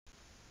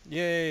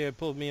Yay, it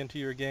pulled me into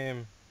your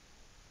game.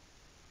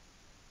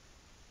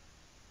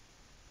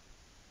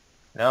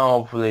 Now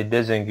hopefully it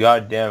doesn't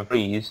goddamn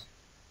freeze.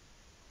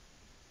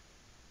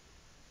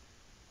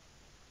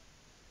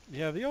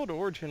 Yeah, the old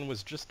Origin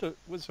was just a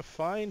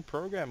fine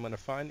program and a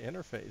fine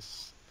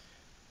interface.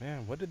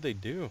 Man, what did they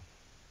do?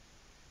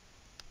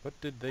 What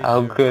did they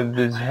How do? could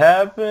this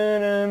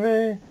happen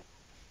to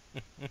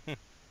me?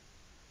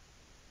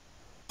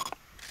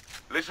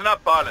 Listen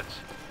up, pilots.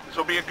 This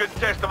will be a good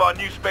test of our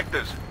new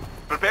Spectres.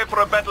 Prepare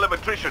for a battle of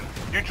attrition.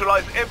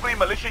 Neutralize every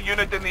militia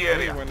unit in the Hey,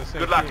 area. we're in the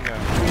same Good luck. team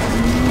now.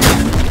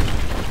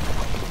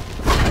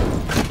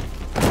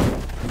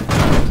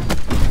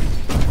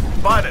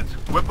 Pilots,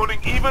 we're pulling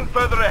even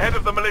further ahead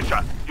of the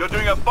militia. You're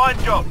doing a fine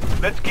job.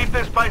 Let's keep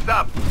this pace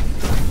up.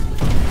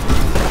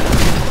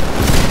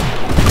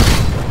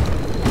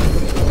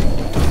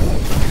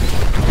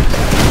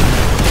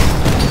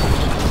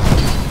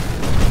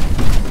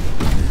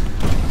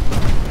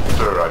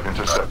 Sir, I've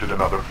intercepted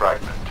another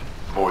fragment.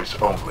 Voice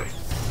only.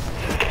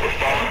 We're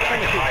falling back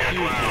to higher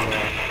ground.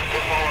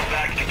 We're falling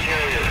back to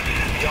carrier.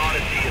 The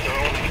Odyssey is our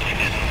only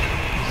weakness.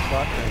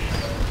 Spot things.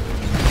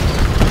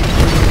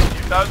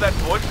 You know that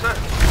voice, sir?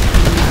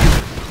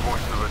 The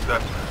voice of a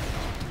detonator.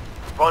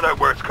 Find out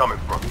where it's coming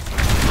from.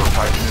 Your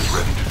Titan is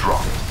ready to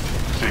drop.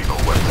 Signal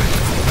when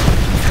ready.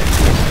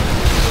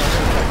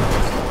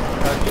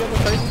 Do you have a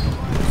Titan?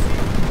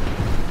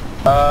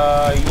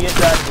 Yes,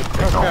 that's the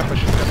crap, I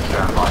should have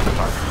Stand by for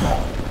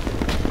TitanFall.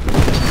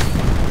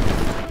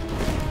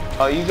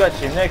 Oh, you got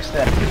your next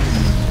step.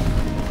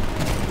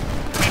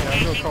 Yeah,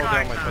 I'm gonna call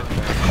down my Titan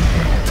now.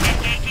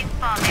 Engaging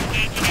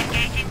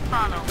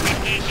follow.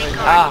 Engaging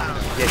Ah, cardinal.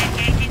 yes.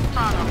 Engaging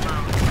follow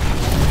mode.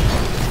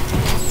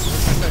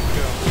 Where'd that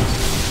go?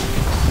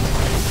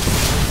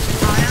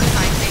 Auto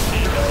type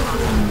engaging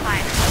follow.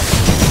 Pilot.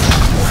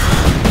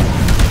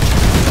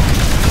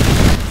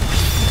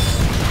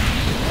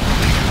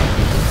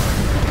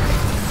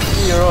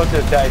 Your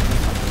auto Titan.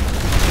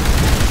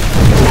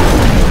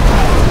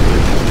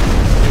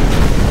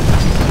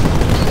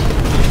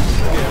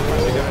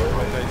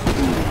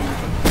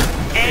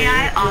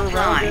 AI If you're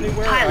around offline.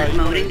 anywhere, Pilot you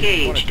mode wanna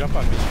engaged. jump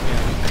on me, you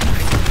can.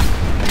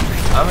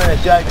 I'm in a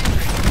Titan.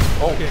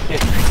 Oh Okay.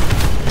 shit.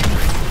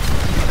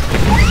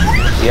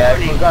 Yeah, I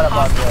forgot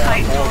about the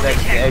Hostile whole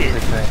Titan detected.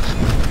 exit thing.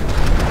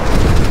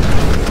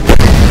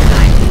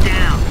 Titan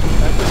down.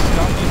 That's a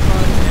stocky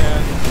fun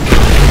and...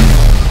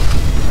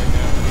 Right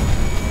now.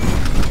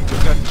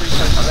 We've got 3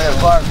 Titans. I'm in a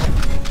bar.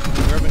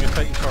 We're having a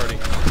Titan party.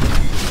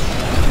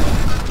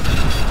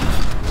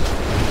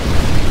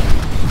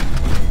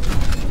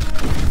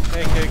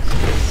 Hey, Cakes.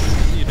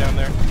 See you down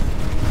there.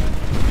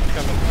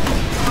 Coming.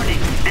 Warning.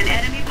 An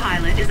enemy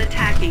pilot is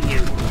attacking you.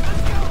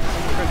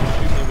 Trying to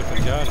shoot me with a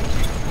gun.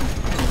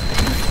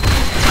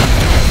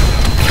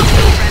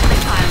 Friendly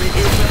pilot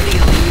is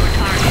revealing your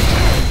target.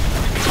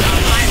 A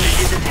pilot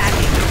is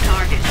attacking your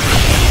target.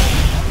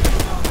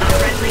 A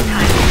friendly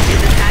Titan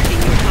is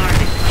attacking your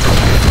target.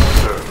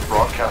 Sir, the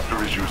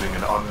broadcaster is using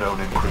an unknown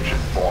encryption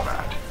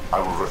format. I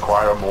will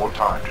require more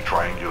time to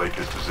triangulate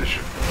his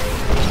position.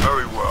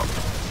 Very well.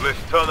 Let's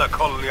turn that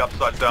colony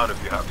upside down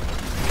if you have to.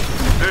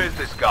 Who is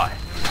this guy?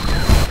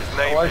 His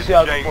name Watch is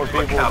out James for people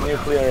with McCallum,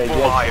 nuclear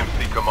former ejections.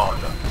 IMC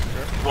commander.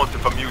 He's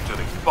wanted for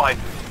mutiny. Find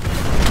him.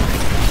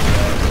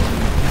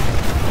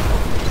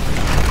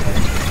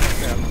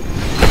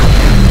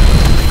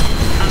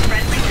 A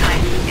friendly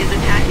Titan is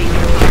attacking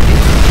your target.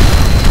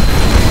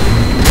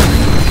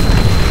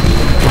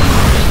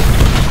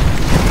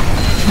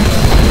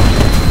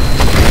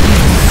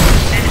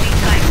 Enemy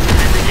Titan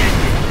has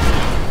ejected.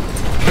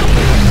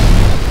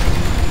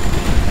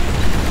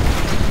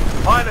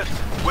 Pilots,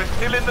 we're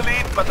still in the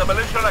lead, but the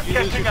militia are You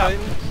lose catching your up.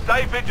 Titan?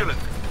 Stay vigilant.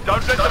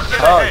 Don't let them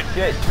get Oh ahead.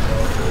 shit.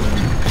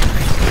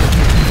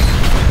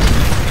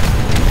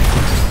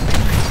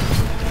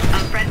 A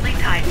friendly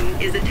Titan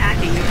is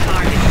attacking your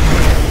target.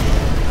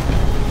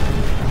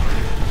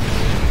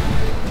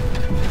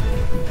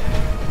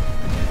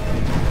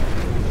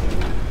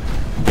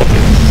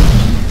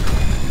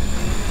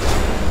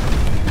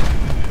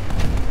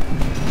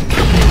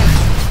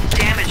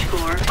 Damage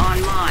core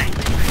online.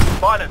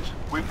 Pilots,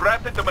 we've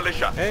routed the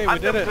militia. Hey, we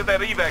Hunt did them it. to their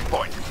evac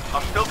point.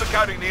 I'm still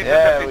decoding the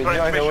Yeah, intercepted we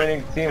joined the transmission.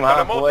 winning team But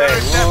the more halfway.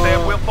 terrorists out there,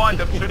 Woo. we'll find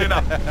them soon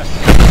enough.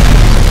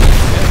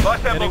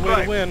 Vice Any Admiral way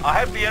to Gray, win. I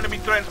have the enemy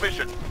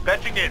transmission.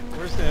 Patching in.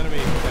 Where's the enemy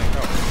thing?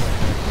 Oh.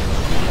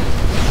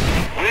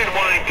 We didn't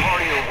want any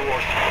party or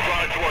wars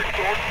brought to our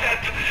doorstep.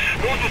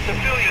 Those are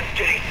civilians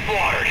getting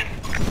slaughtered.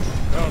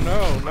 Oh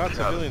no, not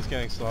civilians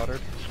getting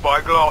slaughtered.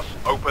 Spyglass,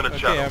 open a Okay,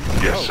 channel.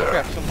 Yes, oh, sir.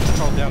 crap, someone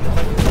called down the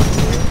Titan.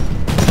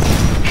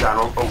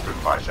 Channel open,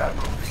 Vice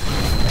Admiral.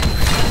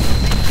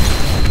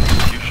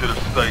 You should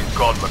have stayed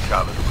gone,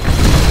 McCallum.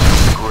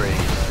 Great.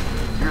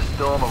 You're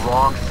still on the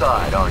wrong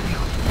side, aren't you?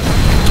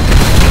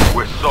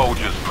 We're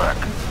soldiers, Mac.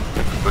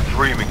 But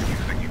dreaming if you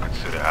think you can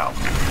sit it out.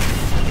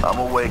 I'm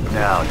awake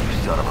now, you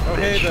son of a Oh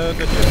hey, bitch. the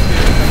ship's here.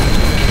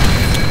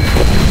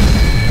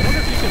 I wonder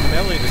if you can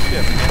melee the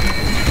ship.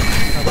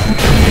 How about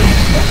that?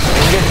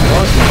 I'm getting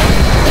close.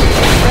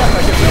 Crap,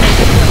 I can melee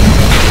the ship.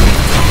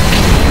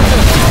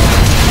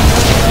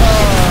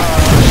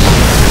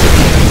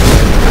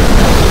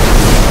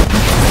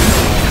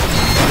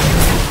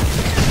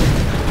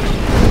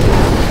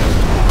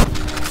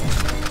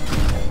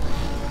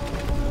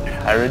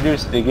 I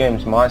reduced the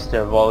game's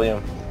master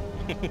volume.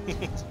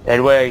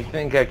 That way I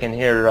think I can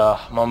hear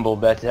Mumble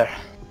better.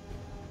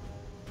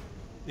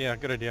 Yeah,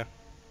 good idea.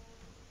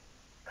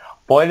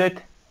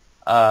 Pilot,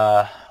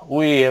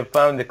 we have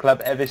found the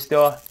Club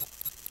Evistor.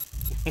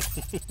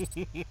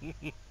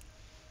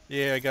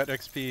 Yeah, I got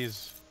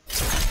XPs.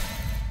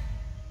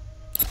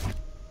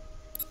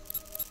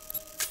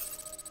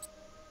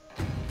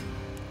 I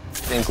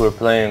think we're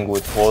playing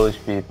with Polish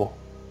people.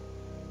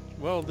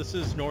 Well, this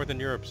is Northern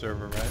Europe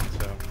server, right?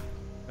 So,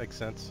 makes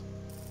sense.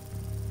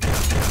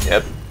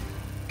 Yep.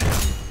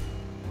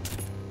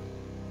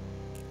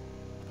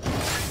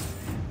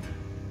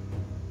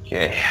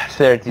 Okay,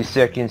 30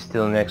 seconds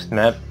till next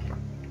map.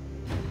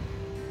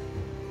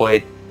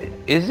 Wait,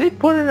 is it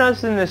putting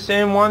us in the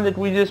same one that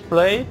we just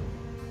played?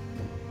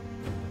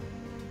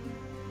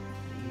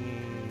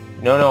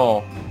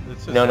 No,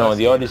 This is no, last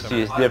the game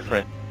Odyssey is somewhere.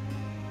 different.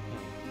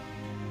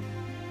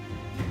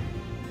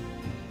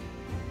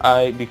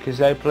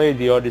 Because I played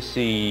the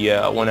Odyssey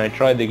when I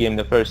tried the game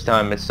the first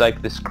time. It's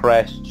like this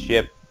crashed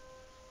ship.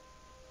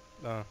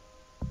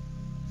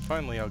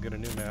 Finally, I'll get a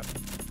new map.